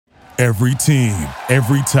Every team,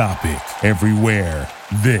 every topic, everywhere.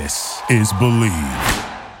 This is Believe.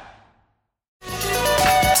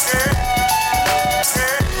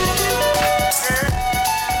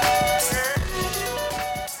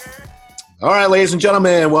 All right, ladies and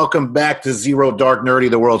gentlemen, welcome back to Zero Dark Nerdy,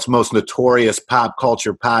 the world's most notorious pop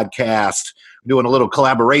culture podcast. We're doing a little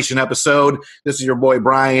collaboration episode. This is your boy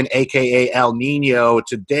Brian, a.k.a. El Nino.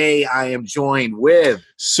 Today, I am joined with...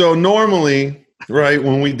 So normally, right,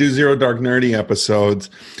 when we do Zero Dark Nerdy episodes,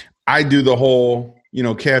 I do the whole,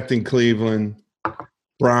 Captain Cleveland,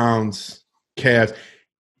 Browns, Cavs,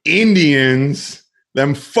 Indians.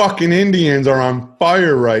 Them fucking Indians are on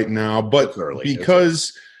fire right now. But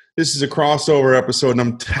because... this is a crossover episode, and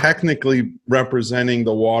I'm technically representing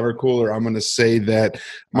the water cooler. I'm going to say that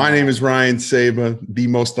my name is Ryan Saba, the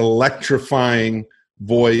most electrifying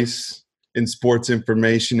voice in sports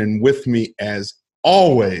information, and with me, as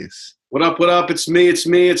always. What up, what up? It's me. It's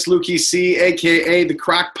Lukey C, a.k.a. the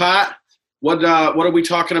Crockpot. What are we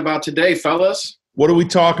talking about today, fellas? What are we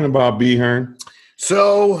talking about, B-Hearn?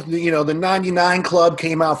 So, the 99 Club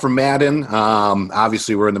came out from Madden.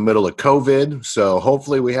 Obviously, we're in the middle of COVID, so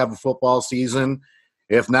hopefully we have a football season.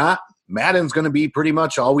 If not, Madden's going to be pretty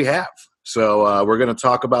much all we have. So we're going to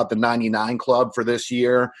talk about the 99 Club for this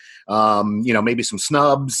year. Maybe some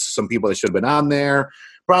snubs, some people that should have been on there.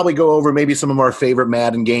 Probably go over maybe some of our favorite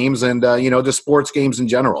Madden games and, just sports games in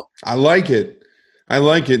general. I like it.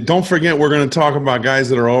 Don't forget, we're going to talk about guys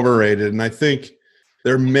that are overrated, and I think –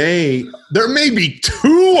 There may be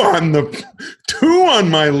two on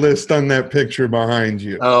my list on that picture behind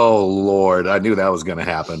you. Oh Lord, I knew that was going to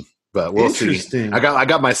happen, but we'll see. I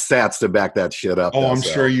got my stats to back that shit up. Oh, I'm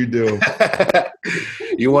sure you do.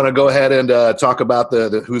 You want to go ahead and talk about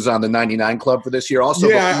the who's on the 99 Club for this year? Also,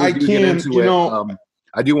 yeah, I can.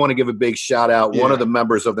 I do want to give a big shout out. Yeah. One of the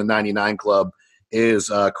members of the 99 Club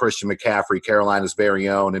is Christian McCaffrey, Carolina's very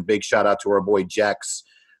own, and big shout out to our boy Jex,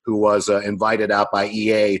 who was invited out by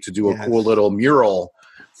EA to do a cool little mural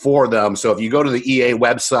for them. So if you go to the EA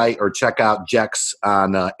website or check out Jex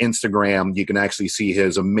on Instagram, you can actually see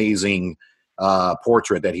his amazing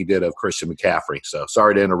portrait that he did of Christian McCaffrey. So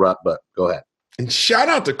sorry to interrupt, but go ahead. And shout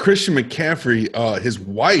out to Christian McCaffrey, his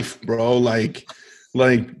wife, bro. Like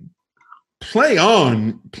play.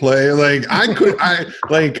 Like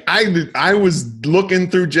I was looking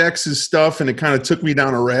through Jex's stuff, and it kind of took me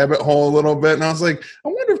down a rabbit hole a little bit. And I was like, I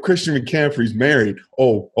wonder if Christian McCaffrey's married.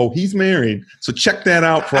 Oh, he's married. So check that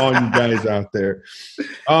out for all you guys out there.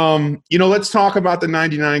 Let's talk about the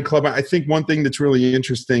 99 Club. I think one thing that's really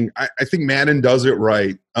interesting, I think Madden does it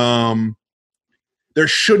right. There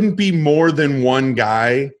shouldn't be more than one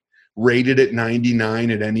guy rated at 99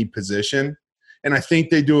 at any position. And I think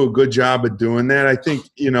they do a good job of doing that. I think,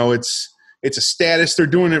 it's a status. They're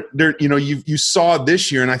doing it. You saw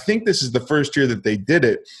this year, and I think this is the first year that they did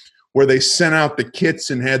it, where they sent out the kits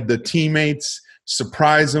and had the teammates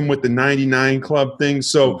surprise them with the 99 Club thing.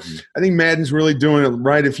 So I think Madden's really doing it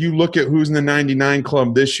right. If you look at who's in the 99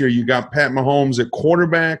 Club this year, you got Pat Mahomes at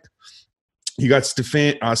quarterback. You got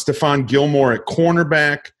Stephon Gilmore at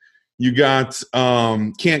cornerback. You got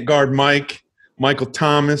can't guard Michael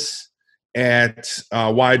Thomas at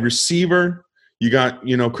wide receiver. You got,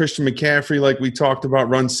 Christian McCaffrey, like we talked about,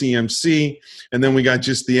 run CMC. And then we got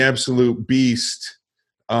just the absolute beast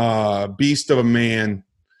of a man,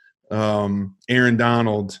 Aaron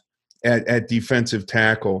Donald at defensive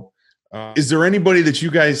tackle. Is there anybody that you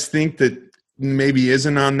guys think that maybe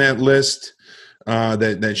isn't on that list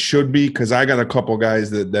that should be? Because I got a couple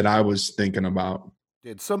guys that I was thinking about.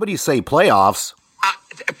 Did somebody say playoffs?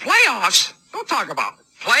 Playoffs? Don't talk about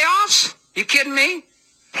playoffs. You kidding me?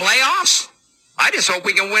 Playoffs? I just hope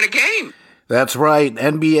we can win a game. That's right.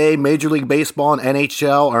 NBA, Major League Baseball, and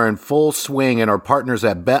NHL are in full swing, and our partners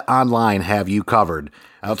at BetOnline have you covered.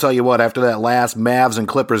 I'll tell you what, after that last Mavs and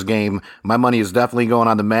Clippers game, my money is definitely going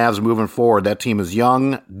on the Mavs moving forward. That team is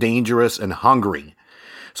young, dangerous, and hungry.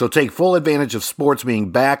 So take full advantage of sports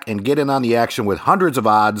being back and get in on the action with hundreds of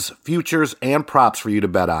odds, futures, and props for you to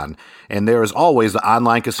bet on. And there is always the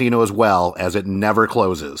online casino as well, as it never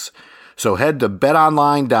closes. So head to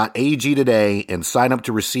betonline.ag today and sign up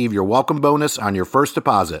to receive your welcome bonus on your first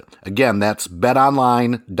deposit. Again, that's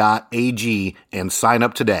betonline.ag and sign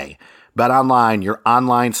up today. BetOnline, your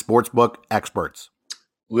online sportsbook experts.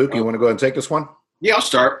 Luke, you want to go ahead and take this one? Yeah, I'll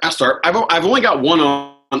start. I've only got one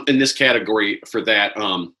on in this category for that.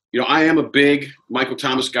 I am a big Michael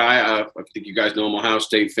Thomas guy. I think you guys know I'm an Ohio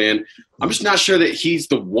State fan. I'm just not sure that he's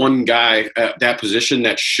the one guy at that position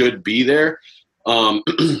that should be there.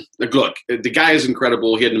 Look, the guy is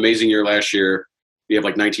incredible. He had an amazing year last year. He had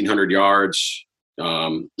like 1,900 yards.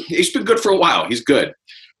 He's been good for a while. He's good.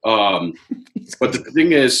 But the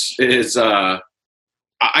thing is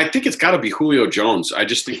I think it's got to be Julio Jones. I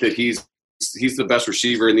just think that he's the best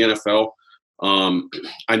receiver in the NFL.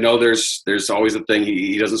 I know there's always a thing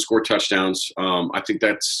he doesn't score touchdowns. I think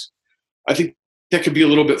that could be a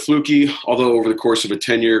little bit fluky, although over the course of a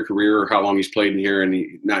 10-year career or how long he's played in here and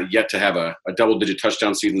he not yet to have a double-digit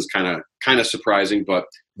touchdown season is kind of surprising. But,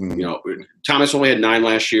 Thomas only had 9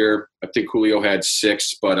 last year. I think Julio had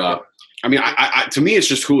 6. But, to me, it's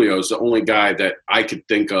just Julio's the only guy that I could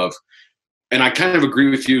think of. And I kind of agree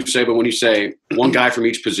with you, Saba, when you say one guy from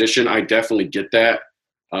each position. I definitely get that.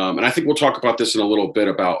 And I think we'll talk about this in a little bit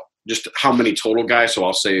about just how many total guys. So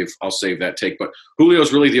I'll save that take. But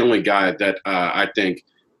Julio's really the only guy that I think,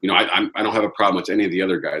 I don't have a problem with any of the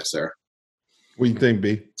other guys there. What do you think,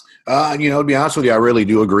 B? To be honest with you, I really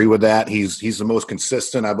do agree with that. He's the most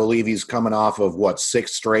consistent. I believe he's coming off of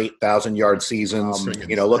 6 straight 1,000-yard seasons.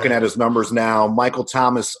 Looking at his numbers now, Michael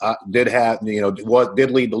Thomas did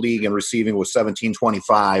lead the league in receiving with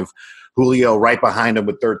 1,725. Julio right behind him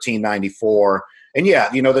with 1,394. And yeah,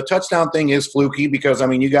 the touchdown thing is fluky because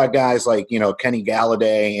you got guys like Kenny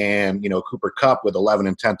Galladay and Cooper Kupp with 11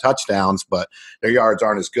 and 10 touchdowns, but their yards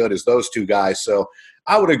aren't as good as those two guys. So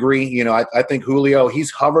I would agree. I think Julio,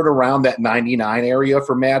 he's hovered around that 99 area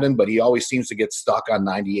for Madden, but he always seems to get stuck on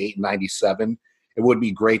 98 and 97. It would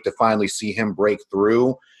be great to finally see him break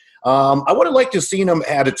through. I would have liked to have seen him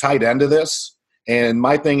add a tight end to this. And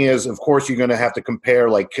my thing is, of course, you're going to have to compare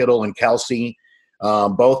like Kittle and Kelsey,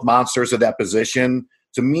 both monsters at that position.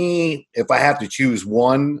 To me, if I have to choose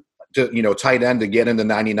one to, tight end to get in the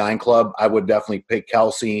 99 club, I would definitely pick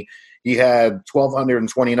Kelsey. He had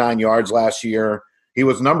 1,229 yards last year. He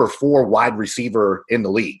was number 4 wide receiver in the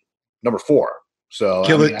league, number 4. So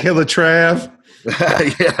Killer Trav.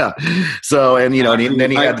 Yeah. So, and then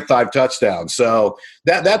he had the 5 touchdowns. So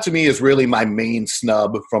that to me is really my main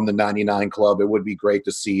snub from the 99 club. It would be great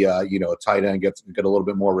to see, a tight end get a little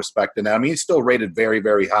bit more respect in that. He's still rated very,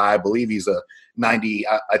 very high. I believe he's a 90.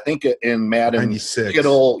 I think in Madden, 96.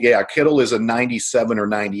 Kittle is a 97 or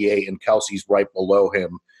 98, and Kelsey's right below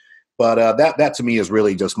him. But that to me is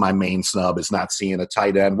really just my main snub is not seeing a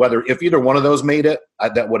tight end. If either one of those made it,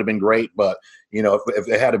 that would have been great. But, if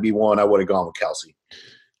it had to be one, I would have gone with Kelsey.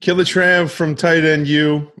 Killer Trav from Tight End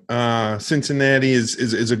U. Cincinnati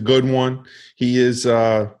is a good one. He is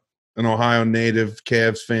an Ohio native,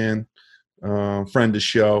 Cavs fan, friend of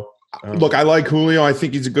show. Look, I like Julio. I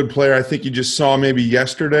think he's a good player. I think you just saw maybe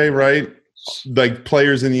yesterday, right? Like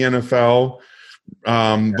players in the NFL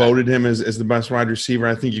voted him as the best wide receiver.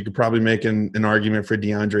 I think you could probably make an argument for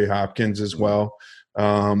DeAndre Hopkins as well.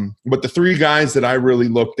 But the 3 guys that I really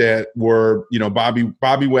looked at were,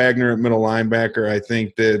 Bobby Wagner at middle linebacker. I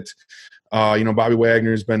think that, Bobby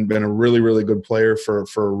Wagner has been a really, really good player for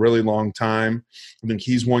a really long time. I think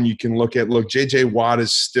he's one you can look at. Look, J.J. Watt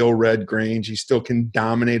is still red Grange. He still can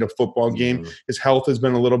dominate a football game. His health has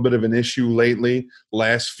been a little bit of an issue lately,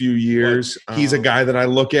 last few years. He's a guy that I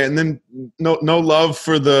look at. And then no love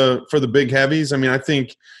for the big heavies. I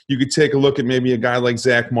think you could take a look at maybe a guy like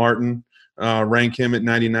Zach Martin, rank him at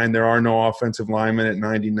 99. There are no offensive linemen at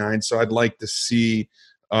 99. So I'd like to see,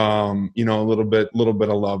 a little bit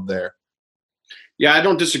of love there. Yeah, I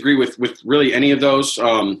don't disagree with really any of those.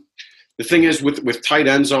 The thing is with tight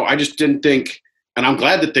ends, though, I just didn't think, and I'm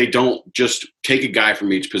glad that they don't just take a guy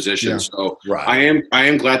from each position. Yeah, so right. I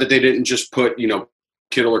am glad that they didn't just put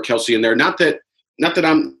Kittle or Kelsey in there. Not that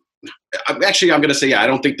I'm going to say, yeah, I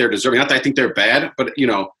don't think they're deserving. Not that I think they're bad, but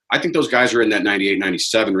I think those guys are in that 98,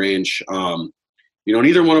 97 range.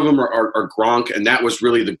 Neither one of them are Gronk, and that was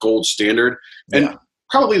really the gold standard. And yeah,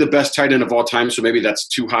 probably the best tight end of all time, so maybe that's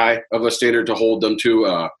too high of a standard to hold them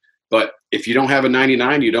to. But if you don't have a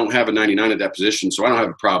 99, you don't have a 99 at that position, so I don't have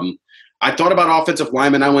a problem. I thought about offensive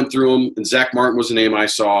linemen. I went through them, and Zach Martin was the name I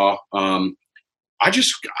saw. I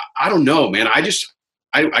don't know, man.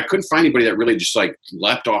 I couldn't find anybody that really just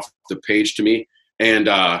leapt off the page to me. And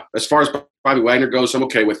as far as Bobby Wagner goes, I'm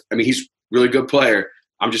okay with. He's a really good player.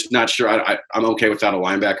 I'm just not sure. I'm okay without a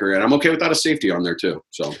linebacker, and I'm okay without a safety on there too.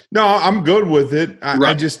 So no, I'm good with it.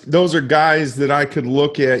 Right. Those are guys that I could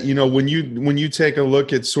look at. When you take a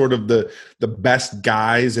look at sort of the best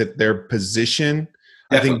guys at their position,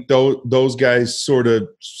 definitely. I think those guys sort of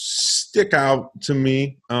stick out to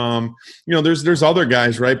me. There's other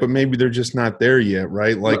guys, right? But maybe they're just not there yet,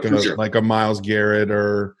 right? Like a Myles Garrett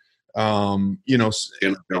or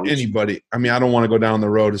anybody. I don't want to go down the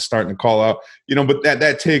road of starting to call out, but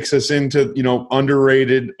that takes us into,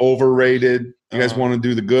 underrated, overrated. You guys want to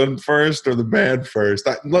do the good first or the bad first?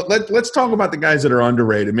 Let's talk about the guys that are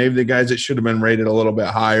underrated. Maybe the guys that should have been rated a little bit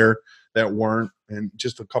higher that weren't. And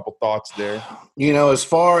just a couple thoughts there. As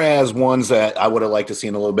far as ones that I would have liked to see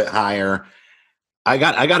a little bit higher, I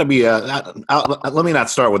got to be let me not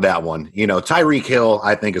start with that one. Tyreek Hill,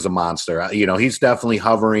 I think, is a monster. He's definitely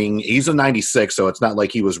hovering. He's a 96, so it's not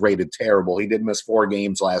like he was rated terrible. He did miss 4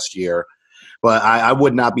 games last year, but I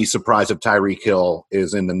would not be surprised if Tyreek Hill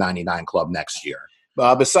is in the 99 club next year.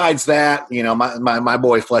 Besides that, my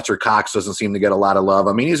boy Fletcher Cox doesn't seem to get a lot of love.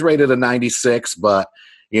 I mean, he's rated a 96, but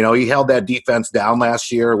he held that defense down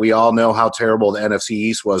last year. We all know how terrible the NFC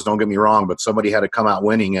East was. Don't get me wrong, but somebody had to come out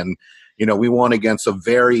winning, and we won against a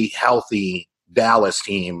very healthy Dallas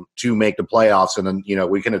team to make the playoffs. And then,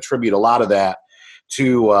 we can attribute a lot of that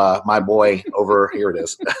to my boy over here. It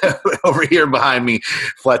is over here behind me,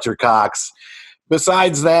 Fletcher Cox.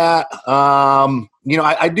 Besides that,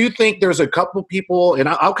 I do think there's a couple people, and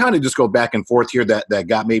I'll kind of just go back and forth here that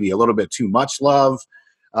got maybe a little bit too much love.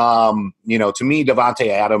 To me, Davante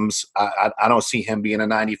Adams, I don't see him being a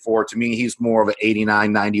 94. To me, he's more of an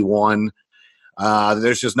 89, 91.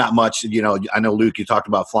 There's just not much, I know, Luke, you talked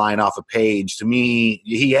about flying off a page. To me,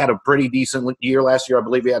 he had a pretty decent year last year. I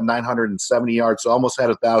believe he had 970 yards, so almost had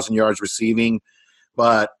 1,000 yards receiving.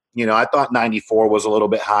 But, I thought 94 was a little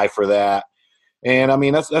bit high for that. And, I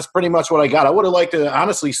mean, that's pretty much what I got. I would have liked to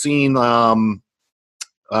honestly seen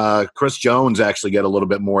Chris Jones actually get a little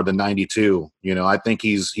bit more than 92. I think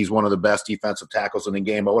he's one of the best defensive tackles in the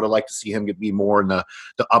game. I would have liked to see him be more in the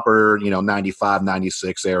upper, 95,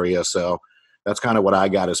 96 area. So that's kind of what I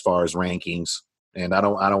got as far as rankings. And I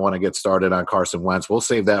don't want to get started on Carson Wentz. We'll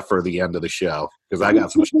save that for the end of the show because I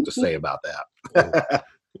got some shit to say about that.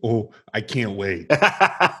 Oh, I can't wait.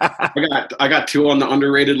 I got 2 on the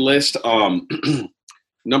underrated list.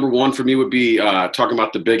 Number 1 for me would be talking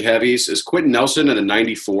about the big heavies is Quentin Nelson at a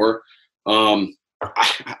 94. I'm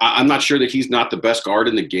not sure that he's not the best guard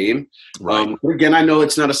in the game. Right. Again, I know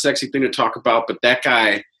it's not a sexy thing to talk about, but that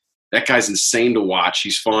guy's insane to watch.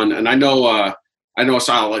 He's fun, and I know I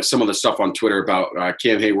saw like some of the stuff on Twitter about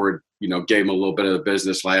Cam Hayward. Gave him a little bit of the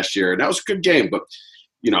business last year, and that was a good game. But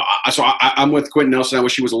I'm with Quentin Nelson. I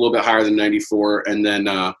wish he was a little bit higher than 94. And then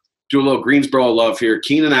do a little Greensboro love here.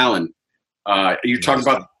 Keenan Allen. You're talking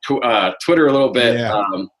about Twitter a little bit. Yeah.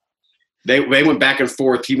 They went back and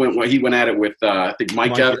forth. He went at it with I think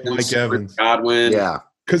Mike Evans, Chris Godwin. Yeah,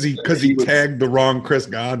 because he tagged the wrong Chris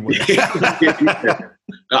Godwin.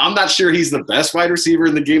 I'm not sure he's the best wide receiver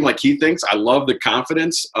in the game like he thinks. I love the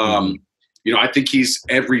confidence. I think he's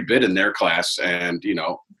every bit in their class, and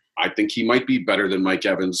I think he might be better than Mike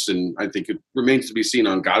Evans, and I think it remains to be seen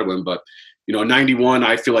on Godwin. But 91,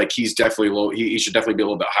 I feel like he's definitely low. He should definitely be a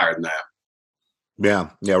little bit higher than that.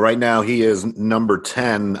 Yeah. Right now he is number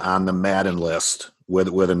 10 on the Madden list with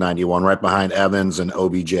a 91, right behind Evans and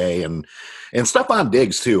OBJ and Stephon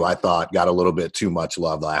Diggs too. I thought got a little bit too much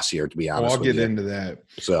love last year, to be honest. I'll get into that.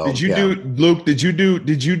 So did you do, Luke?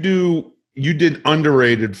 You did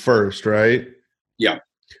underrated first, right? Yeah.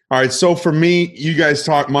 All right, so for me, you guys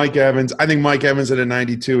talk Mike Evans. I think Mike Evans at a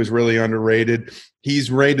 92 is really underrated.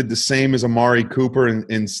 He's rated the same as Amari Cooper and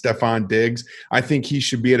Stephon Diggs. I think he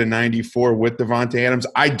should be at a 94 with Davante Adams.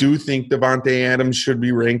 I do think Davante Adams should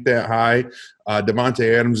be ranked that high.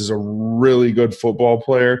 Davante Adams is a really good football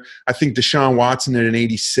player. I think Deshaun Watson at an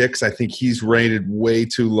 86. I think he's rated way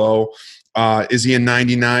too low. Is he a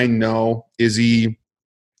 99? No. Is he –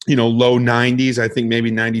 low 90s, I think maybe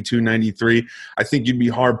 92, 93. I think you'd be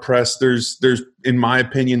hard pressed. There's, in my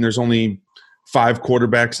opinion, there's only 5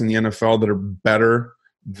 quarterbacks in the NFL that are better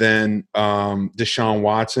than Deshaun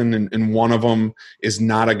Watson. And one of them is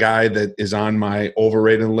not a guy that is on my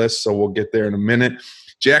overrated list. So we'll get there in a minute.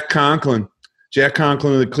 Jack Conklin of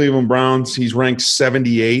the Cleveland Browns. He's ranked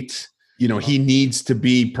 78. He needs to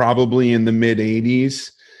be probably in the mid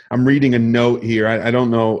 80s. I'm reading a note here. I don't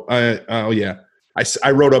know.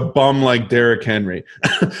 I wrote a bum like Derrick Henry.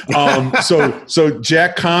 So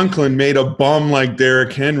Jack Conklin made a bum like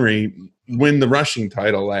Derrick Henry win the rushing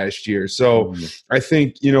title last year. So I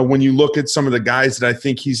think, when you look at some of the guys that I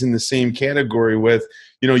think he's in the same category with,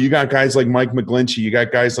 you got guys like Mike McGlinchey, you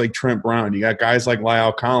got guys like Trent Brown, you got guys like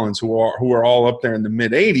La'el Collins who are all up there in the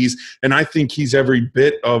mid 80s. And I think he's every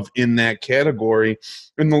bit of in that category.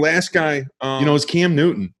 And the last guy, is Cam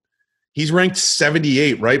Newton. He's ranked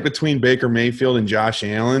 78, right between Baker Mayfield and Josh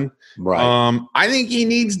Allen. Right. I think he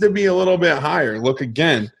needs to be a little bit higher. Look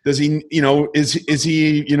again. Does he? Is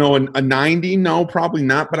he? A 90? No, probably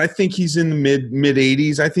not. But I think he's in the mid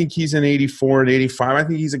 80s. I think he's an 84 and 85. I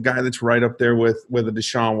think he's a guy that's right up there with a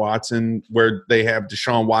Deshaun Watson, where they have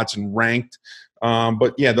Deshaun Watson ranked.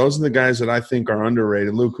 But yeah, those are the guys that I think are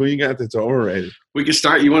underrated. Luke, who you got that's overrated? We can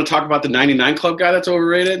start. You want to talk about the 99 Club guy that's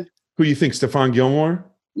overrated? Who you think, Stephon Gilmore?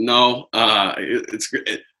 No,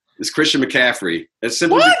 it's Christian McCaffrey. It's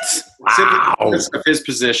simply because of his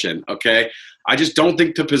position. Okay, I just don't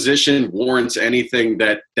think the position warrants anything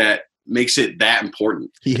that makes it that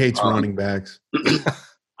important. He hates running backs.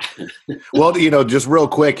 Well, just real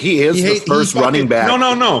quick, he is the first running back.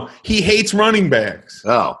 No. He hates running backs.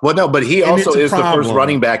 Oh, well, no, but he also is the first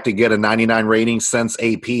running back to get a 99 rating since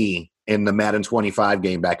AP in the Madden 25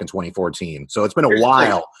 game back in 2014. So it's been a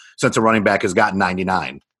while since a running back has gotten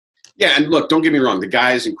 99. Yeah, and look, don't get me wrong. The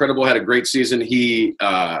guy is incredible, had a great season. He,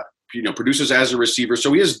 produces as a receiver.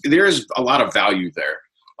 So there is a lot of value there.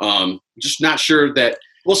 Just not sure that –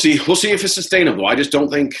 we'll see. We'll see if it's sustainable. I just don't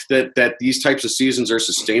think that these types of seasons are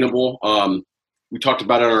sustainable. We talked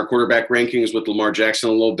about it on our quarterback rankings with Lamar Jackson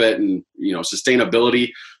a little bit and,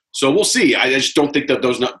 sustainability. So we'll see. I just don't think that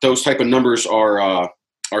those type of numbers are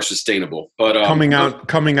sustainable. But coming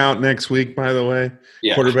out next week, by the way,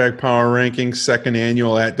 yeah. Quarterback Power Rankings, second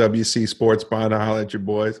annual at WC Sports Pod. I'll holler at your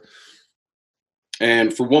boys.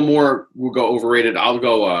 And for one more, we'll go overrated. I'll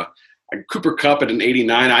go Cooper Kupp at an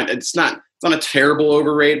 89. It's not a terrible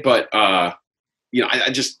overrate, but I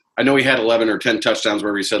know he had 11 or 10 touchdowns,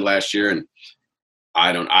 wherever he said last year, and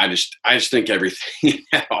I just think everything in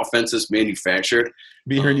that offense is manufactured.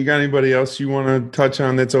 Beher, you got anybody else you want to touch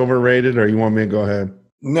on that's overrated, or you want me to go ahead?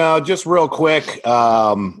 No, just real quick.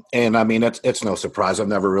 And I mean, it's no surprise. I've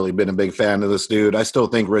never really been a big fan of this dude. I still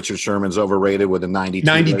think Richard Sherman's overrated with a 92.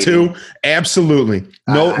 92? Rating. Absolutely.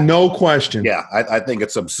 No question. Yeah, I think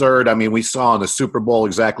it's absurd. I mean, we saw in the Super Bowl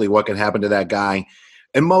exactly what can happen to that guy.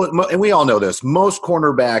 And we all know this. Most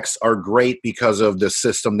cornerbacks are great because of the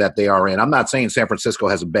system that they are in. I'm not saying San Francisco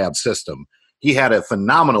has a bad system. He had a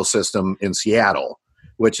phenomenal system in Seattle,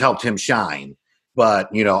 which helped him shine. But,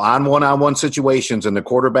 on one-on-one situations and the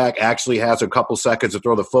quarterback actually has a couple seconds to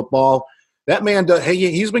throw the football, that man,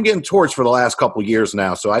 he's been getting torched for the last couple years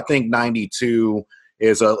now. So I think 92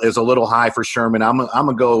 is a little high for Sherman. I'm going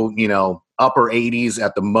to go, upper 80s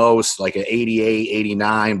at the most, like an 88,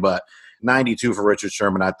 89. But 92 for Richard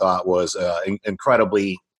Sherman I thought was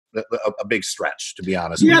incredibly a big stretch, to be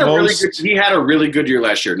honest. He had a really good year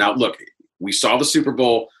last year. Now, look, we saw the Super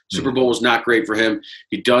Bowl. Super Bowl was not great for him.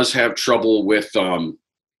 He does have trouble with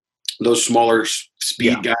those smaller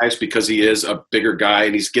speed guys because he is a bigger guy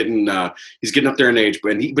and he's getting up there in age.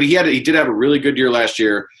 But he did have a really good year last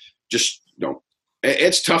year. Just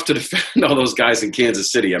it's tough to defend all those guys in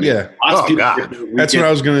Kansas City. I mean, that's what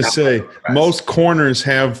I was going to say. Most corners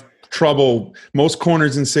have trouble. Most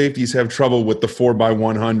corners and safeties have trouble with the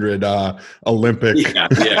 4x100 Olympic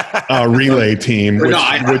relay team,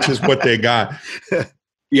 which is what they got.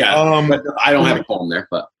 Yeah, but I don't have a poem there.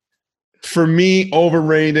 But for me,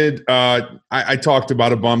 overrated. I talked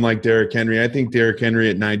about a bum like Derrick Henry. I think Derrick Henry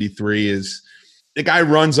at 93 is the guy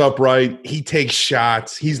runs upright. He takes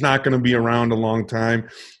shots. He's not going to be around a long time.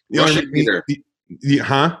 Rushing leader.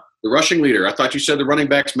 The rushing leader. I thought you said the running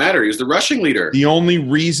backs matter. He's the rushing leader. The only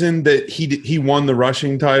reason that he won the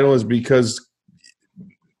rushing title is because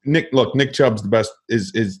Nick Chubb's the best.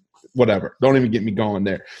 Is whatever. Don't even get me going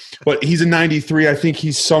there. But he's a 93. I think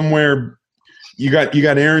he's somewhere. You got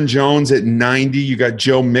Aaron Jones at 90. You got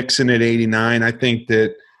Joe Mixon at 89. I think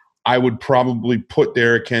that I would probably put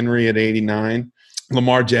Derrick Henry at 89.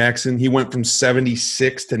 Lamar Jackson, he went from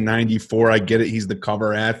 76 to 94. I get it. He's the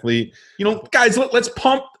cover athlete. Guys, let's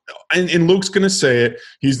pump. And Luke's going to say it.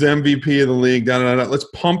 He's the MVP of the league. Let's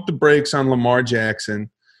pump the brakes on Lamar Jackson.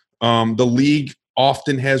 The league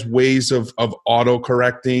often has ways of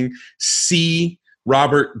auto-correcting. See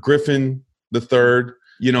Robert Griffin III.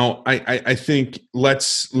 I think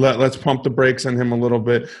let's pump the brakes on him a little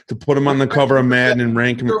bit to put him on the cover of Madden and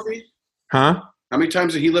rank him. Huh? How many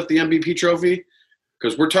times did he lift the MVP trophy?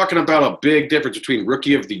 Because we're talking about a big difference between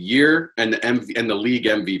Rookie of the Year and the league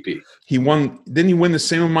MVP. He won. Didn't he win the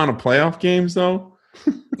same amount of playoff games though?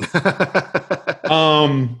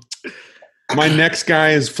 My next guy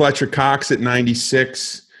is Fletcher Cox at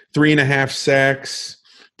 96, 3.5 sacks,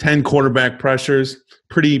 10 quarterback pressures.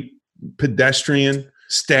 Pretty pedestrian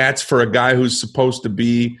stats for a guy who's supposed to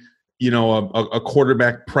be, a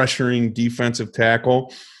quarterback pressuring defensive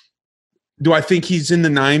tackle. Do I think he's in the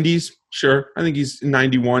 90s? Sure. I think he's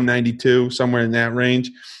 91, 92, somewhere in that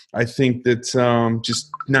range. I think that just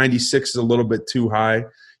 96 is a little bit too high.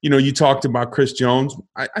 You talked about Chris Jones.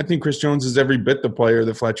 I think Chris Jones is every bit the player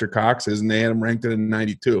that Fletcher Cox is, and they had him ranked at a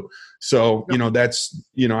 92. So, that's,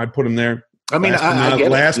 I put him there. I mean,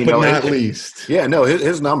 last but not least. Yeah, no,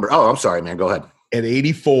 his number. Oh, I'm sorry, man. Go ahead. At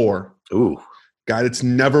 84. Ooh. Guy that's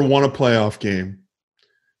never won a playoff game.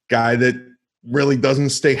 Guy that really doesn't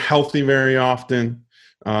stay healthy very often.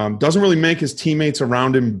 Doesn't really make his teammates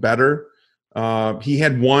around him better. He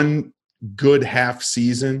had one good half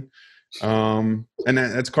season, and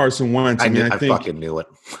that's Carson Wentz. I think fucking knew it.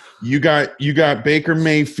 You got Baker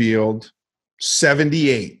Mayfield,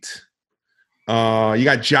 78. You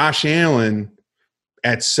got Josh Allen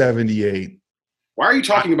at 78. Why are you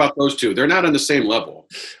talking about those two? They're not on the same level.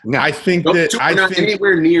 No. I think Those that two are not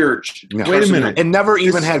anywhere near. No. Wait a minute. And never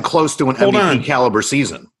even had close to an Hold MVP on. caliber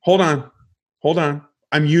season. Hold on.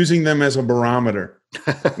 I'm using them as a barometer.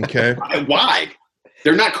 Okay. Why?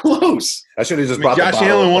 They're not close. I should have just I mean, brought the Josh bottle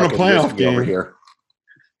Allen of won a fucking playoff whiskey over game. here.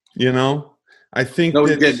 You know, I think No,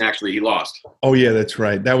 he that, didn't actually. He lost. Oh yeah, that's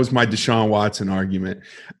right. That was my Deshaun Watson argument.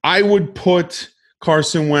 I would put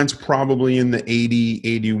Carson Wentz probably in the 80,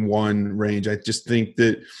 81 range. I just think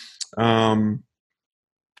that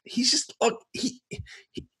he's just look. He,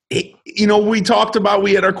 you know, we talked about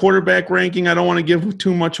we had our quarterback ranking. I don't want to give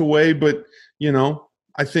too much away, but you know,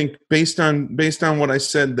 I think based on what I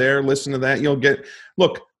said there, listen to that. You'll get.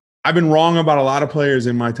 Look, I've been wrong about a lot of players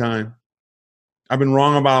in my time. I've been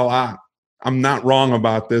wrong about a lot. I'm not wrong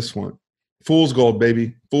about this one. Fool's gold,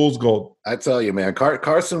 baby. Fool's gold. I tell you, man,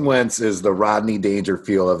 Carson Wentz is the Rodney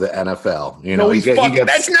Dangerfield of the NFL. You know, No,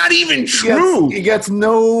 that's not even true. He gets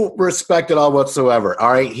no respect at all whatsoever.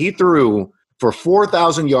 All right, he threw for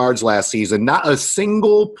 4,000 yards last season. Not a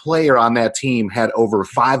single player on that team had over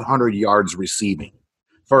 500 yards receiving.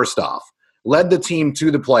 First off, led the team to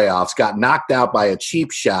the playoffs, got knocked out by a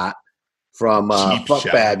cheap shot from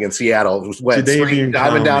Fuckbag in Seattle. Went straight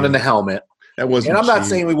diving down in the helmet. That wasn't. And I'm not cheap.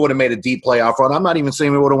 saying we would have made a deep playoff run. I'm not even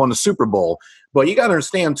saying we would have won the Super Bowl. But you got to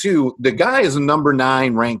understand, too, the guy is a number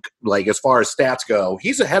 9 rank, like as far as stats go.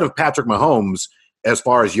 He's ahead of Patrick Mahomes as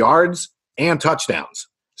far as yards and touchdowns.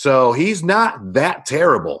 So he's not that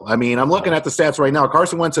terrible. I mean, I'm looking at the stats right now.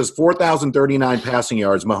 Carson Wentz has 4,039 passing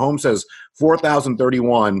yards. Mahomes has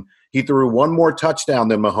 4,031. He threw one more touchdown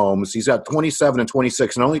than Mahomes. He's got 27 and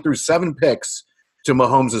 26 and only threw 7 picks to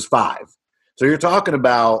Mahomes' 5. So you're talking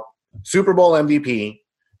about Super Bowl MVP,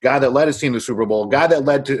 guy that led his team to the Super Bowl, guy that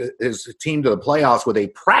led to his team to the playoffs with a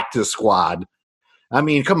practice squad. I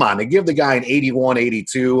mean, come on, to give the guy an 81,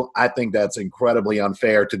 82, I think that's incredibly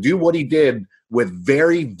unfair. To do what he did with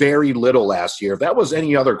very, very little last year, if that was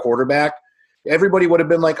any other quarterback, everybody would have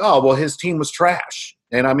been like, oh, well, his team was trash.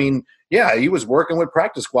 And, I mean, yeah, he was working with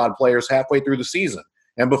practice squad players halfway through the season.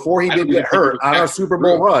 And before he did get hurt on our Super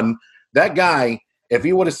Bowl run, that guy – if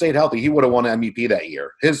he would have stayed healthy, he would have won MVP that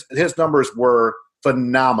year. His numbers were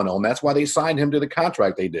phenomenal, and that's why they signed him to the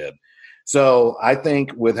contract they did. So I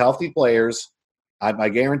think with healthy players, I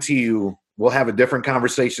guarantee you we'll have a different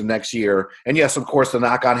conversation next year. And, yes, of course, the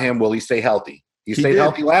knock on him, will he stay healthy? He stayed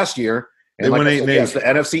healthy last year. And they went 8-8. Yes, the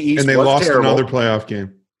NFC East and they was lost terrible. another playoff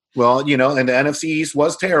game. Well, you know, and the NFC East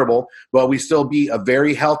was terrible, but we still beat a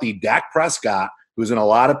very healthy Dak Prescott, who's in a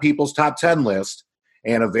lot of people's top 10 list,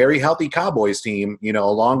 and a very healthy Cowboys team, you know,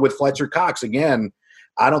 along with Fletcher Cox. Again,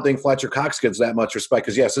 I don't think Fletcher Cox gets that much respect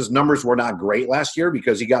because, yes, his numbers were not great last year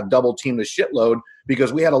because he got double-teamed a shitload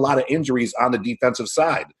because we had a lot of injuries on the defensive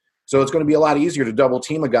side. So it's going to be a lot easier to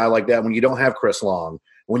double-team a guy like that when you don't have Chris Long,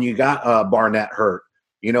 when you got Barnett hurt.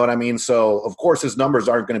 You know what I mean? So, of course, his numbers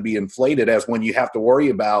aren't going to be inflated as when you have to worry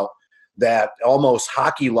about that almost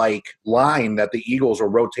hockey-like line that the Eagles were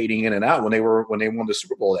rotating in and out when they won the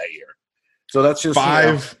Super Bowl that year. So that's just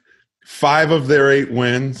five of their 8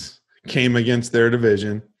 wins came against their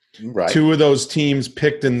division. Right. 2 of those teams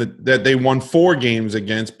picked that they won 4 games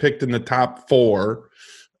against, picked in the top 4.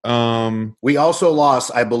 We also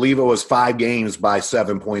lost, I believe it was 5 games by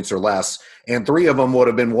 7 points or less, and 3 of them would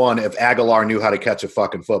have been won if Aguilar knew how to catch a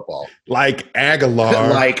fucking football. Like Aguilar.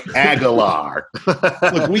 Like Aguilar.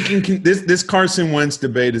 Look, we can this Carson Wentz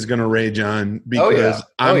debate is going to rage on because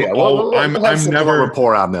I'm never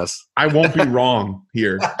report on this. I won't be wrong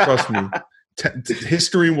here. Trust me.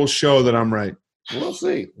 History will show that I'm right. We'll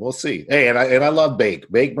see. Hey, and I love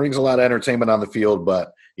Bake. Bake brings a lot of entertainment on the field,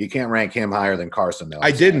 but you can't rank him higher than Carson. Though. I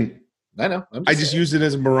didn't. I know. I just used it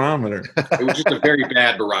as a barometer. It was just a very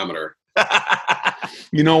bad barometer.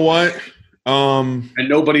 You know what? And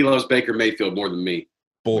nobody loves Baker Mayfield more than me.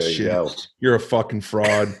 Bullshit. You're a fucking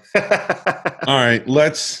fraud. All right,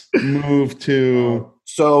 let's move to.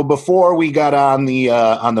 So before we got on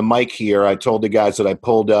the mic here, I told the guys that I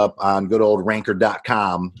pulled up on good old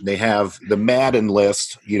ranker.com. They have the Madden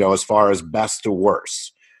list, you know, as far as best to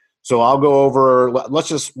worst. So I'll go over.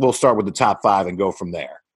 We'll start with the top 5 and go from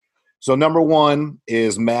there. So number 1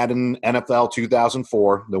 is Madden NFL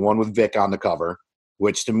 2004, the one with Vic on the cover,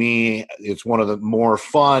 which to me, it's one of the more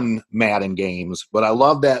fun Madden games. But I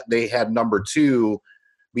love that they had number 2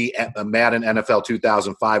 be Madden NFL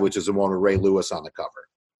 2005, which is the one with Ray Lewis on the cover.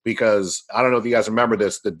 because I don't know if you guys remember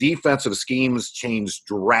this. The defensive schemes changed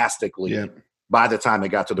drastically by the time it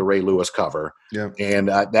got to the Ray Lewis cover. Yeah. And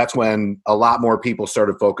that's when a lot more people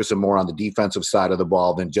started focusing more on the defensive side of the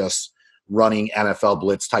ball than just running NFL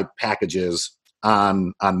blitz type packages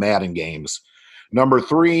on Madden games. Number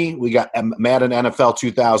 3, we got Madden NFL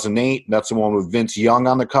 2008. That's the one with Vince Young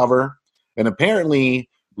on the cover. And apparently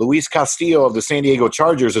Luis Castillo of the San Diego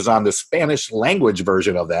Chargers is on the Spanish language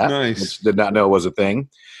version of that. Nice. Which did not know was a thing.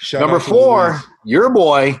 Shout Number out to 4, Luis. your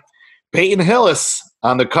boy, Peyton Hillis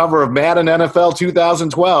on the cover of Madden NFL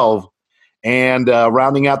 2012. And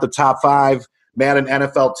rounding out the top 5, Madden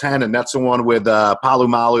NFL 10, and that's the one with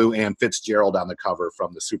Palomalu and Fitzgerald on the cover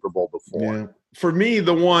from the Super Bowl before. Yeah. For me,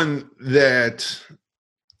 the one that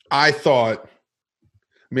I thought,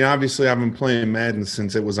 I mean, obviously I've been playing Madden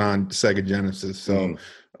since it was on Sega Genesis, so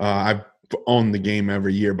I've owned the game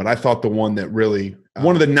every year. But I thought the one that really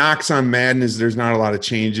one of the knocks on Madden is there's not a lot of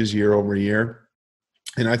changes year over year.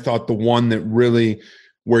 And I thought the one that really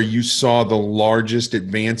where you saw the largest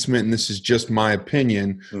advancement, and this is just my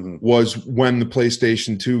opinion, was when the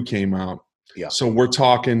PlayStation 2 came out. Yeah. So we're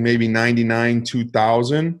talking maybe 99,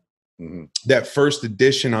 2000. That first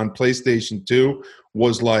edition on PlayStation 2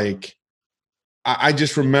 was like, I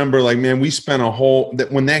just remember, like, man, we spent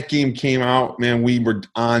when that game came out, man, we were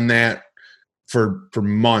on that for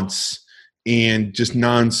months and just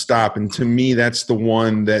nonstop. And to me, that's the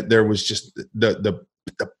one that there was just the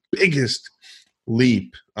biggest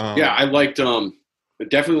leap. I liked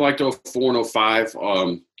definitely liked 04 and 05.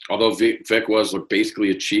 Although Vic was basically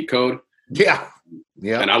a cheat code. Yeah.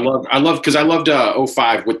 And I loved because I loved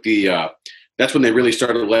 05 with the that's when they really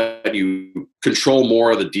started to let you control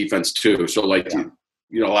more of the defense too. So a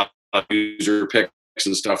lot of user picks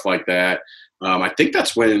and stuff like that. I think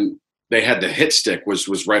that's when they had the hit stick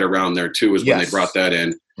was right around there too, when they brought that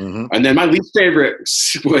in. And then my least favorite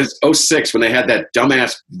was 06 when they had that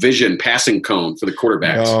dumbass vision passing cone for the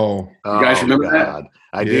quarterbacks. You guys remember that?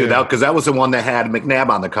 I do, because that was the one that had McNabb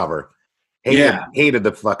on the cover. Hated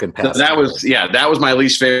the fucking pass. That was my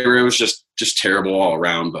least favorite. It was just terrible all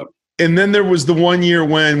around. But and then there was the one year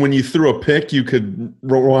when you threw a pick, you could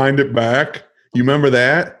rewind it back. You remember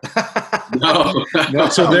that? No.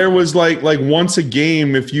 So there was like once a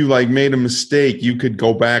game, if you made a mistake, you could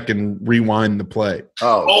go back and rewind the play.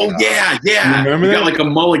 Yeah. You remember that? Got like a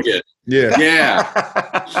mulligan.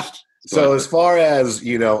 Yeah. So as far as,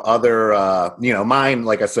 other, mine,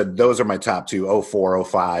 like I said, those are my top 2, 04,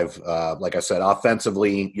 05. Like I said,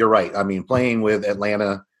 offensively, you're right. I mean, playing with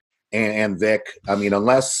Atlanta and Vic, I mean,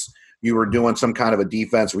 unless you were doing some kind of a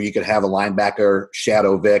defense where you could have a linebacker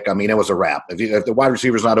shadow Vic, I mean, it was a wrap. If the wide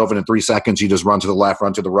receiver's not open in 3 seconds, you just run to the left,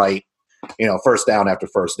 run to the right, first down after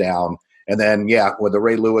first down. And then, with the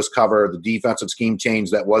Ray Lewis cover, the defensive scheme change,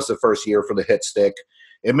 that was the first year for the hit stick.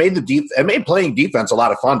 It made playing defense a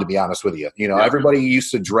lot of fun, to be honest with you. Everybody used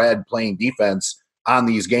to dread playing defense on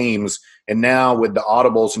these games, and now with the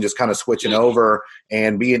audibles and just kind of switching over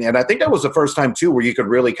and I think that was the first time too where you could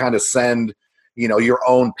really kind of send, your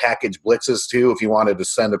own package blitzes too, if you wanted to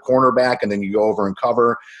send a cornerback and then you go over and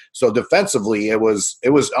cover. So defensively, it was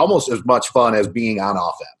almost as much fun as being on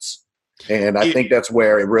offense, and I think that's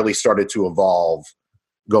where it really started to evolve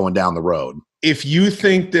going down the road. If you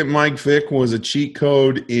think that Mike Vick was a cheat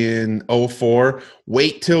code in 04,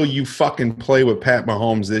 wait till you fucking play with Pat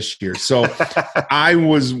Mahomes this year. So I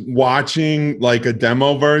was watching a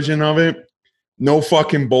demo version of it. No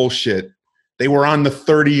fucking bullshit. They were on the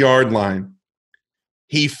 30-yard line.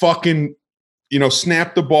 He fucking,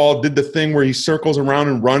 snapped the ball, did the thing where he circles around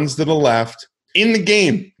and runs to the left. In the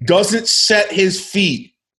game, doesn't set his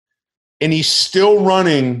feet, and he's still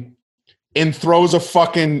running and throws a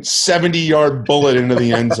fucking 70-yard bullet into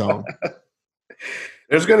the end zone.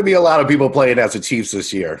 There's going to be a lot of people playing as the Chiefs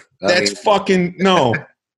this year. No.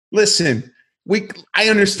 Listen, I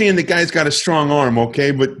understand the guy's got a strong arm,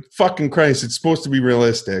 okay? But fucking Christ, it's supposed to be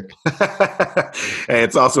realistic. Hey,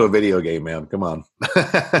 it's also a video game, man. Come on.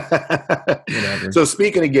 Whatever. So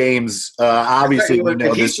speaking of games, obviously we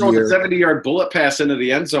know he's this year. throwing a 70-yard bullet pass into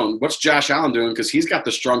the end zone. What's Josh Allen doing? Because he's got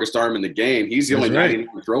the strongest arm in the game. He's the only guy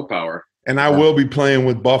with throw power. And I will be playing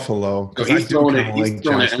with Buffalo. So he's throwing it end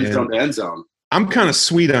zone to end zone. I'm kind of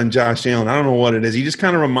sweet on Josh Allen. I don't know what it is. He just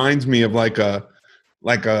kind of reminds me of like a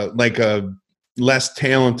less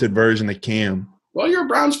talented version of Cam. Well, you're a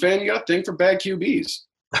Browns fan. You got a thing for bad QBs.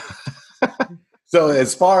 So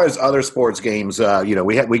as far as other sports games,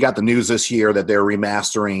 we got the news this year that they're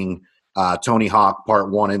remastering Tony Hawk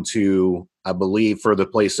Part 1 and 2, I believe, for the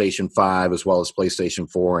PlayStation 5 as well as PlayStation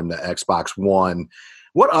 4 and the Xbox One.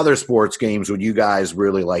 What other sports games would you guys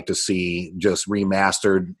really like to see just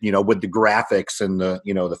remastered, with the graphics and the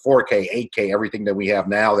 4K, 8K, everything that we have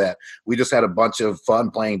now that we just had a bunch of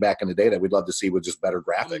fun playing back in the day that we'd love to see with just better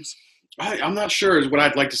graphics? I'm not sure is what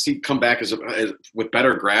I'd like to see come back as with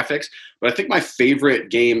better graphics, but I think my favorite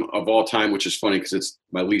game of all time, which is funny because it's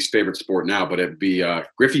my least favorite sport now, but it'd be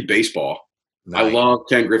Griffey Baseball. Nice. I love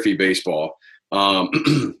Ken Griffey Baseball.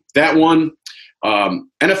 That one.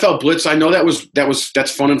 NFL Blitz, I know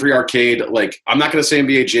that's fun and free arcade. Like, I'm not going to say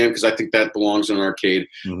NBA Jam because I think that belongs in an arcade,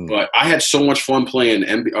 but I had so much fun playing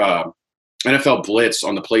NFL Blitz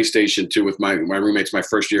on the PlayStation 2 with my roommates my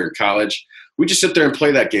first year in college. We just sit there and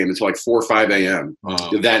play that game until like 4 or 5 a.m.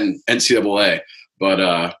 That and NCAA.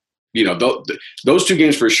 But, those two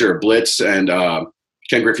games for sure, Blitz and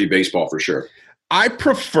Ken Griffey Baseball for sure. I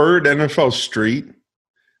preferred NFL Street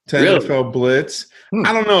to NFL Blitz.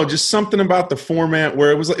 I don't know, just something about the format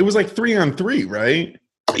where it was like 3-on-3, right?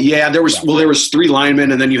 Yeah, there was 3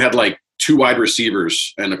 linemen, and then you had like 2 wide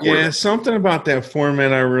receivers and a quarterback. Yeah, something about that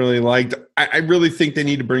format I really liked. I really think they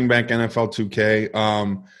need to bring back NFL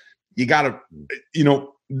 2K. You got to,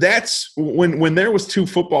 that's when there was 2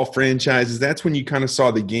 football franchises, that's when you kind of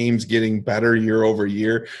saw the games getting better year over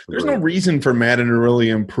year. There's no reason for Madden to really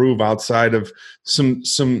improve outside of some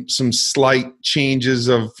slight changes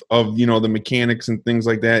of the mechanics and things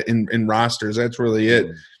like that in rosters. That's really it.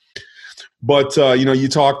 But, you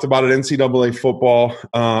talked about it, NCAA football.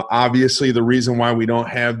 Obviously, the reason why we don't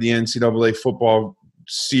have the NCAA football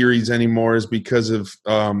series anymore is because of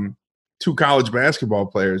 2 college basketball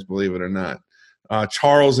players, believe it or not.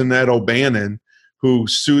 Charles and Ed O'Bannon, who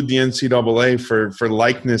sued the NCAA for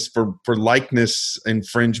likeness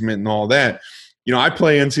infringement and all that. I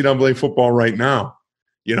play NCAA football right now.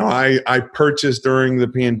 I purchased during the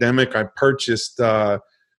pandemic. I purchased the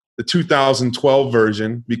 2012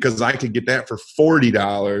 version because I could get that for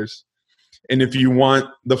 $40. And if you want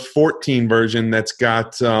the 14 version, that's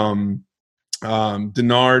got Denard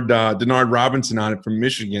Robinson on it from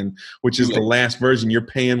Michigan, which is the last version. You're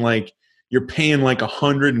paying like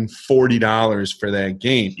 $140 for that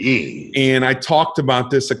game. Jeez. And I talked about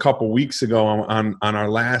this a couple weeks ago on our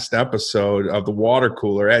last episode of the Water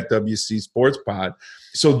Cooler at WC Sports Pod.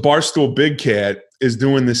 So Barstool Big Cat is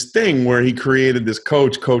doing this thing where he created this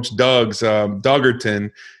Coach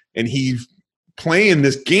Duggerton, and he's playing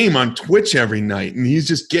this game on Twitch every night, and he's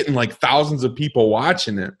just getting like thousands of people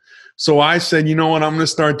watching it. So I said, you know what, I'm going to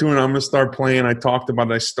start doing? I'm going to start playing. I talked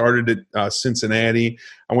about it. I started at Cincinnati.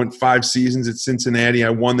 I went 5 seasons at Cincinnati. I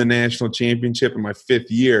won the national championship in my 5th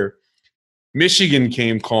year. Michigan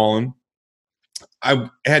came calling. I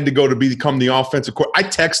had to go to become the offensive coordinator. I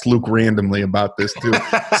text Luke randomly about this too.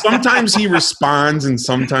 Sometimes he responds and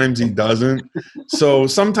sometimes he doesn't. So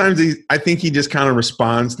sometimes I think he just kind of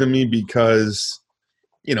responds to me because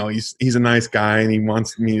he's a nice guy and he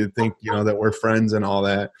wants me to think that we're friends and all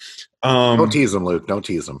that. Don't tease him, Luke. Don't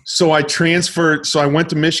tease him. So I transferred. So I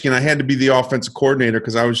went to Michigan. I had to be the offensive coordinator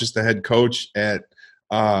because I was just the head coach at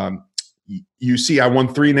UC. I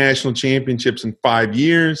won 3 national championships in 5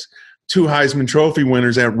 years. 2 Heisman Trophy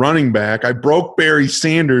winners at running back. I broke Barry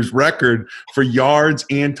Sanders' record for yards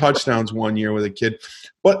and touchdowns one year with a kid.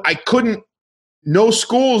 But I couldn't – no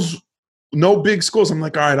big schools. I'm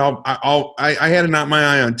like, all right, I had not my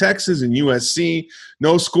eye on Texas and USC.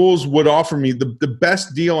 No schools would offer me. The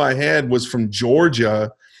best deal I had was from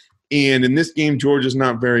Georgia. And in this game, Georgia's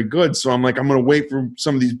not very good. So I'm like, I'm going to wait for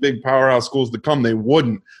some of these big powerhouse schools to come. They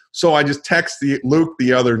wouldn't. So I just texted Luke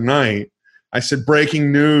the other night. I said,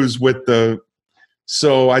 breaking news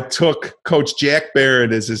so I took Coach Jack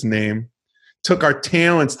Barrett is his name, took our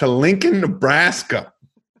talents to Lincoln, Nebraska.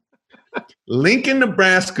 Lincoln,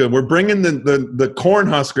 Nebraska. We're bringing the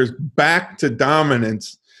Cornhuskers back to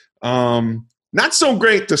dominance. Not so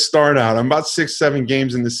great to start out. I'm about 6-7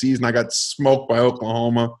 games in the season. I got smoked by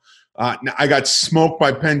Oklahoma. I got smoked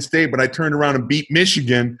by Penn State, but I turned around and beat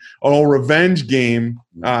Michigan, a little revenge game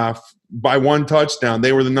by 1 touchdown.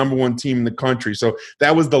 They were the number 1 team in the country. So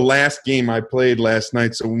that was the last game I played last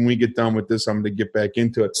night. So when we get done with this, I'm going to get back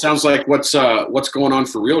into it. Sounds like what's going on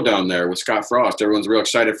for real down there with Scott Frost. Everyone's real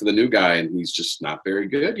excited for the new guy, and he's just not very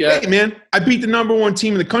good yet. Hey, man, I beat the number 1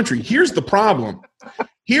 team in the country. Here's the problem.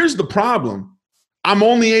 I'm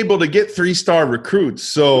only able to get 3-star recruits.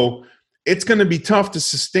 So it's going to be tough to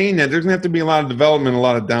sustain that. There's going to have to be a lot of development, a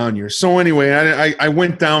lot of down years. So anyway, I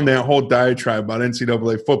went down that whole diatribe about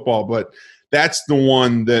NCAA football, but that's the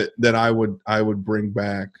one that I would bring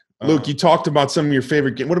back. Luke, you talked about some of your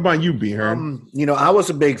favorite games. What about you, B-Hearn? I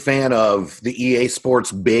was a big fan of the EA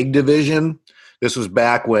Sports Big division. This was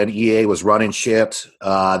back when EA was running shit.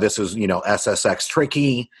 This was, SSX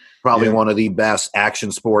Tricky. Probably one of the best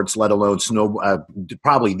action sports, let alone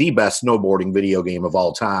probably the best snowboarding video game of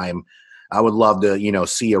all time. I would love to,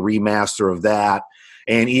 see a remaster of that.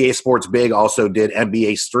 And EA Sports Big also did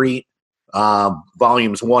NBA Street.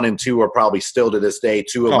 Volumes 1 and 2 are probably still to this day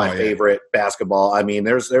two of my favorite basketball. I mean,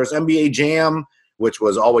 there's NBA Jam, which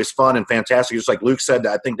was always fun and fantastic. Just like Luke said,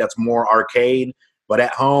 I think that's more arcade. But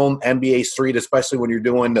at home, NBA Street, especially when you're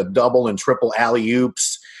doing the double and triple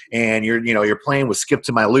alley-oops, and you're playing with Skip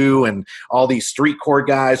to My Lou and all these street court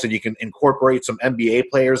guys, and you can incorporate some NBA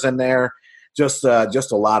players in there. Just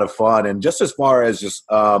a lot of fun. And just as far as just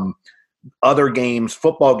other games,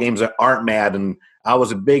 football games that aren't Madden, I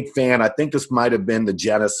was a big fan. I think this might have been the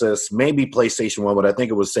Genesis, maybe PlayStation 1, but I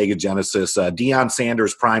think it was Sega Genesis. Deion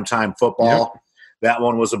Sanders Primetime Football. Yep. That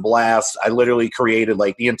one was a blast. I literally created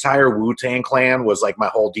the entire Wu-Tang Clan was my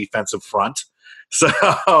whole defensive front. So,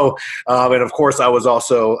 and of course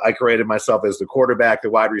I created myself as the quarterback,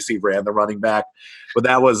 the wide receiver, and the running back. But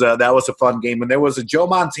that was a fun game. And there was a Joe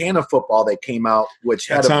Montana football that came out, which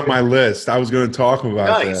that's on my list. I was going to talk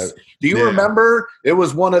about that. Do you remember? It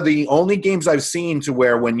was one of the only games I've seen to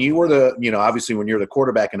where when you were obviously when you're the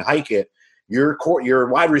quarterback and hike it, your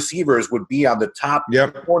wide receivers would be on the top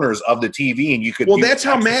corners of the TV, and you could. Well, that's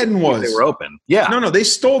how Madden was. They were open. Yeah. No, they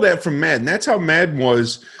stole that from Madden. That's how Madden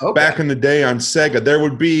was back in the day on Sega. There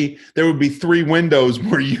would be 3 windows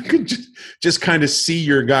where you could just kind of see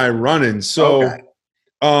your guy running. So,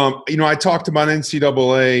 I talked about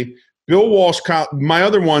NCAA. Bill Walsh, my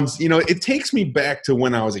other ones. It takes me back to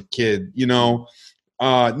when I was a kid.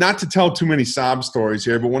 Not to tell too many sob stories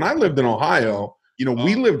here, but when I lived in Ohio.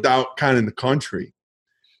 We lived out kind of in the country.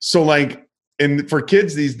 So and for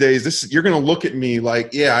kids these days, you're going to look at me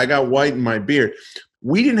I got white in my beard.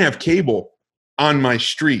 We didn't have cable on my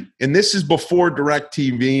street. And this is before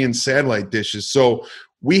DirecTV and satellite dishes. So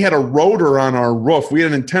we had a rotor on our roof. We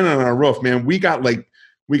had an antenna on our roof, man. We got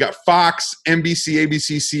Fox, NBC,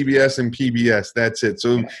 ABC, CBS, and PBS. That's it.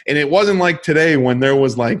 So, and it wasn't like today when there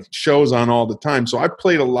was shows on all the time. So I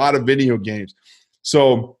played a lot of video games.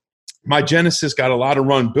 So my Genesis got a lot of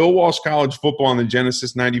run. Bill Walsh College football on the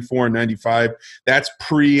Genesis 94 and 95. That's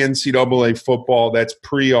pre-NCAA football. That's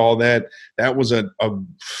pre all that. That was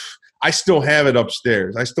I still have it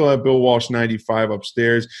upstairs. I still have Bill Walsh 95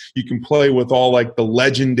 upstairs. You can play with all the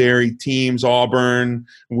legendary teams, Auburn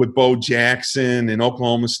with Bo Jackson and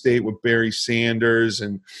Oklahoma State with Barry Sanders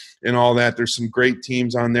and all that. There's some great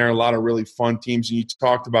teams on there, a lot of really fun teams. And you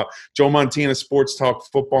talked about Joe Montana Sports Talk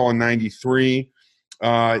Football in 93.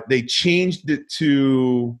 They changed it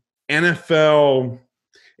to NFL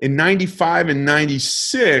in 95 and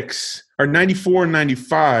 96, or 94 and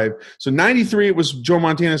 95. So 93, it was Joe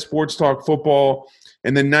Montana Sports Talk Football.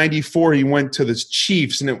 And then 94, he went to the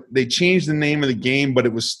Chiefs. And they changed the name of the game, but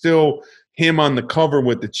it was still him on the cover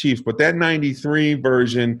with the Chiefs. But that 93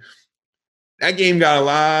 version, that game got a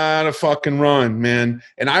lot of fucking run, man.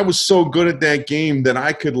 And I was so good at that game that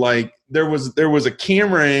I could there was a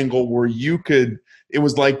camera angle where you could – it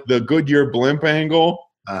was like the Goodyear blimp angle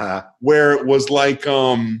where it was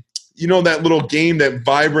that little game that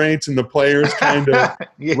vibrates and the players kind of,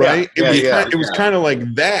 right? It was kind of like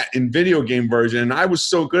that in video game version. And I was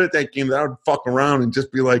so good at that game that I would fuck around and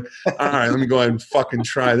just be like, all right, let me go ahead and fucking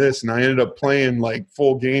try this. And I ended up playing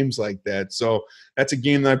full games like that. So that's a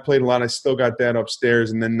game that I played a lot. I still got that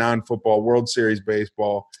upstairs. And then non-football, World Series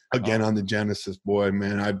baseball, again on the Genesis, boy,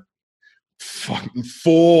 man. I fucking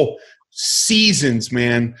full – seasons,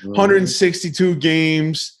 man. 162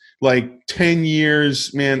 games, 10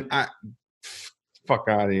 years, man. Fuck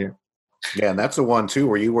out of here. Yeah, and that's the one too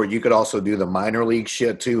where you could also do the minor league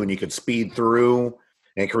shit too, and you could speed through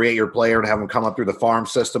and create your player and have them come up through the farm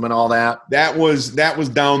system and all that. That was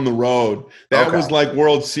down the road. That was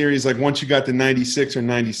World Series, once you got to 96 or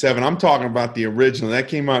 97. I'm talking about the original. That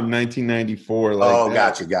came out in 1994.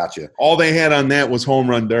 Gotcha. All they had on that was Home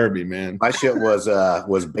Run Derby, man. My shit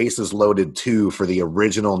was Bases Loaded 2 for the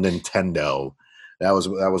original Nintendo. That was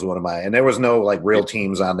one of my, and there was no real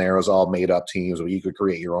teams on there. It was all made up teams where you could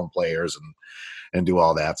create your own players and do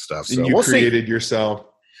all that stuff. So and you created yourself.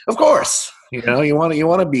 Of course. You want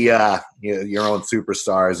to be your own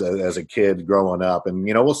superstars as a kid growing up, and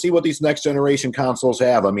we'll see what these next generation consoles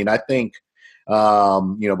have. I mean, I think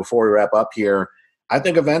before we wrap up here, I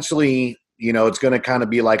think eventually it's going to kind of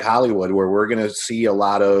be like Hollywood, where we're going to see a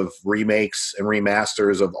lot of remakes and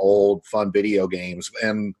remasters of old fun video games,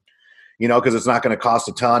 and because it's not going to cost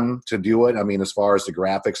a ton to do it. I mean, as far as the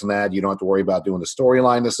graphics and that, you don't have to worry about doing the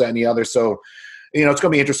storyline, this, that, and the other. So. It's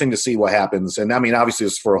going to be interesting to see what happens. And, I mean, obviously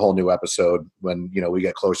it's for a whole new episode when, we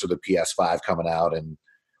get closer to the PS5 coming out and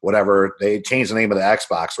whatever. They changed the name of the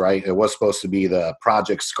Xbox, right? It was supposed to be the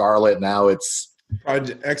Project Scarlet. Now it's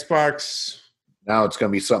Project Xbox. Now it's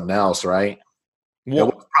going to be something else, right? Well,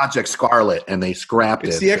 It was Project Scarlet, and they scrapped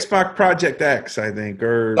it's it. the Xbox Project X, I think,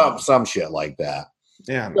 or some shit like that.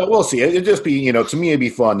 yeah. But we'll see. It'd just be, to me, it'd be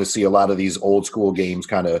fun to see a lot of these old school games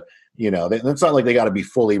kind of, it's not like they got to be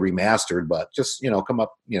fully remastered, but just, come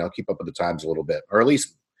up, keep up with the times a little bit, or at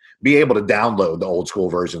least be able to download the old school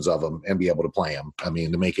versions of them and be able to play them. I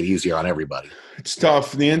mean, to make it easier on everybody. It's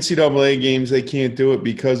tough. The NCAA games, they can't do it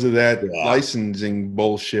because of that licensing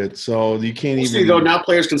bullshit. So you can't we'll even. See, though, now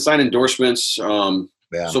players can sign endorsements.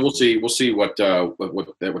 Yeah. So we'll see. We'll see what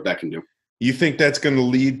that can do. You think that's going to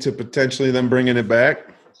lead to potentially them bringing it back?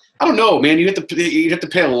 I don't know, man. You'd have to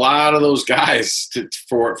pay a lot of those guys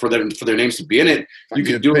for their names to be in it. You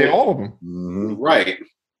could do pay it all of them, right?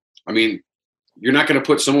 I mean, you're not going to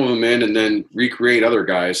put some of them in and then recreate other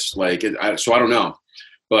guys. So I don't know,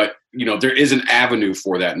 but there is an avenue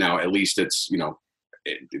for that now. At least it's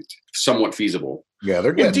it's somewhat feasible. Yeah,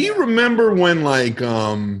 they're good. Do you remember when I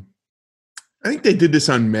think they did this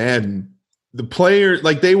on Madden? The players,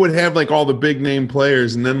 they would have all the big name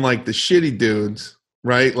players, and then the shitty dudes,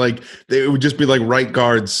 right? They would just be right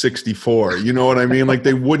guard 64. You know what I mean?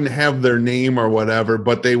 They wouldn't have their name or whatever,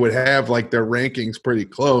 but they would have their rankings pretty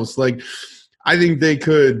close. I think they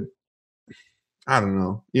could. I don't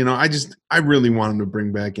know. I really want them to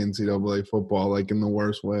bring back NCAA football, in the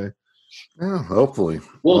worst way. Yeah, hopefully.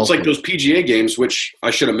 Well, it's like those PGA games, which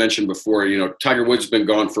I should have mentioned before. Tiger Woods has been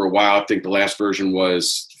gone for a while. I think the last version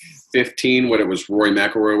was 15, when it was Rory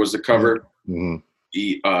McIlroy was the cover.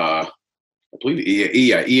 Mm-hmm. I believe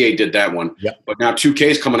EA did that one. Yep. But now 2K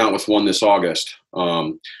is coming out with one this August.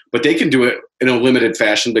 But they can do it in a limited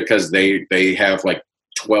fashion because they have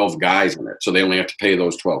 12 guys in it, so they only have to pay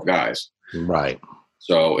those 12 guys. Right.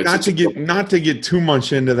 So it's not to get too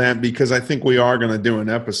much into that, because I think we are going to do an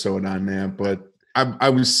episode on that. But I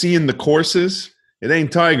was seeing the courses. It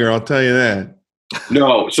ain't Tiger, I'll tell you that.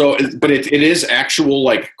 No, but it is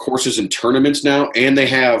actual courses and tournaments now, and they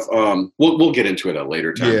have. We'll get into it at a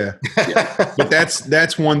later time. Yeah. But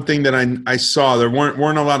that's one thing that I saw. There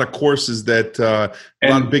weren't a lot of courses that a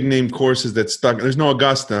lot of big name courses that stuck. There's no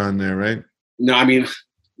Augusta on there, right? No, I mean,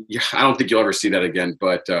 I don't think you'll ever see that again.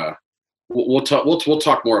 But we'll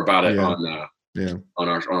talk more about it on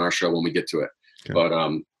our show when we get to it.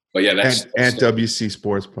 Okay. But yeah, that's at WC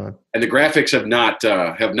Sports Pod. And the graphics have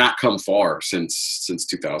not come far since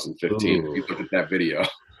 2015. If you look at that video.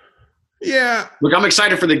 Yeah. Look, I'm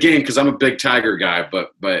excited for the game because I'm a big Tiger guy,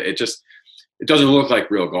 but it doesn't look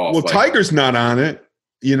like real golf. Well, Tiger's not on it.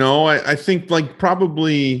 I think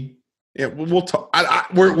probably. Yeah, we'll talk.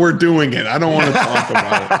 We're doing it. I don't want to talk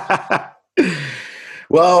about it.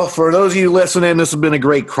 Well, for those of you listening, this has been a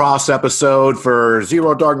great cross episode. For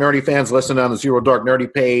Zero Dark Nerdy fans, listen on the Zero Dark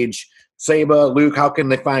Nerdy page. Saba, Luke, how can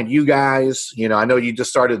they find you guys? I know you just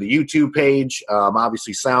started the YouTube page,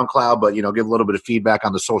 obviously SoundCloud, but, give a little bit of feedback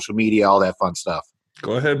on the social media, all that fun stuff.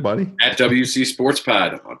 Go ahead, buddy. At WC Sports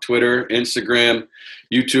Pod on Twitter, Instagram,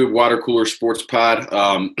 YouTube, Water Cooler Sports Pod.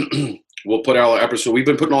 We'll put all our episodes. We've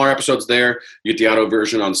been putting all our episodes there. You get the audio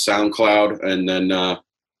version on SoundCloud, and then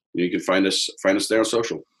you can find us there on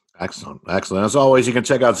social. Excellent. As always, you can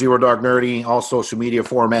check out Zero Dark Nerdy, all social media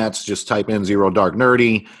formats. Just type in Zero Dark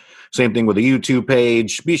Nerdy. Same thing with the YouTube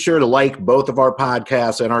page. Be sure to like both of our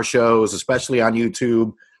podcasts and our shows, especially on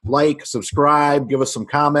YouTube. Like, subscribe, give us some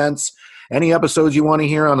comments. Any episodes you want to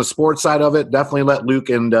hear on the sports side of it, definitely let Luke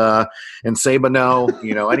and Saba know.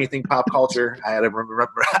 Anything pop culture. I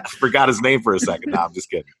forgot his name for a second. No, I'm just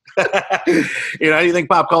kidding. Anything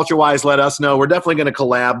pop culture wise, let us know. We're definitely going to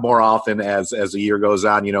collab more often as the year goes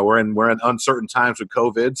on. We're in uncertain times with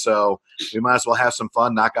COVID, so we might as well have some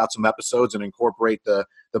fun, knock out some episodes, and incorporate the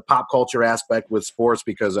pop culture aspect with sports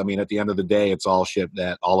because, at the end of the day, it's all shit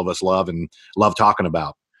that all of us love and love talking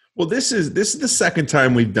about. Well, this is the second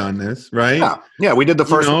time we've done this, right? Yeah, we did the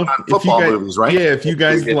first one on football movies, right? Yeah, if you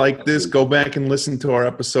guys like this, go back and listen to our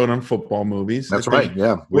episode on football movies. That's right.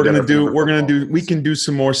 Yeah, we can do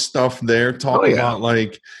some more stuff there. Talk about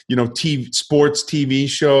sports TV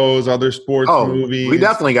shows, other sports movies. We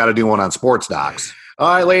definitely got to do one on sports docs. All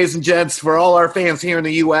right, ladies and gents, for all our fans here in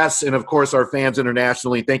the U.S. and, of course, our fans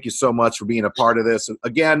internationally, thank you so much for being a part of this.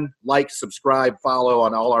 Again, like, subscribe, follow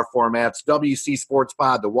on all our formats. WC Sports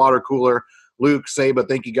Pod, The Water Cooler, Luke, Saba,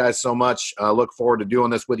 thank you guys so much. Look forward to doing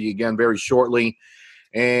this with you again very shortly.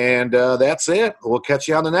 And that's it. We'll catch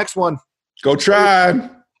you on the next one. Go Tribe.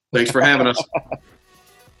 Thanks for having us.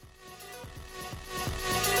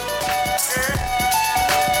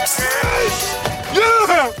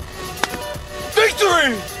 Yeah!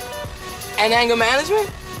 Victory! And anger management?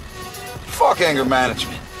 Fuck anger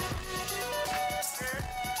management.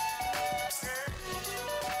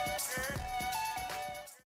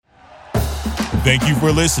 Thank you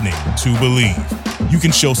for listening to Believe. You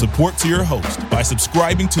can show support to your host by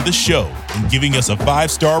subscribing to the show and giving us a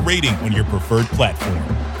 5-star rating on your preferred platform.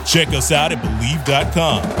 Check us out at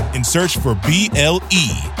Believe.com and search for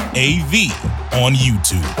BLEAV on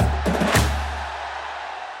YouTube.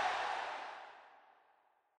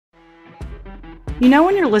 You know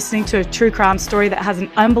when you're listening to a true crime story that has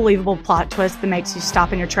an unbelievable plot twist that makes you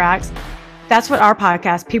stop in your tracks? That's what our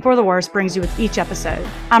podcast, People Are the Worst, brings you with each episode.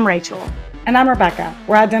 I'm Rachel. And I'm Rebecca.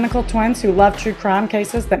 We're identical twins who love true crime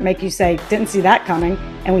cases that make you say, didn't see that coming,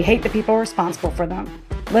 and we hate the people responsible for them.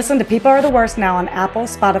 Listen to People Are the Worst now on Apple,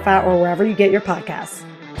 Spotify, or wherever you get your podcasts.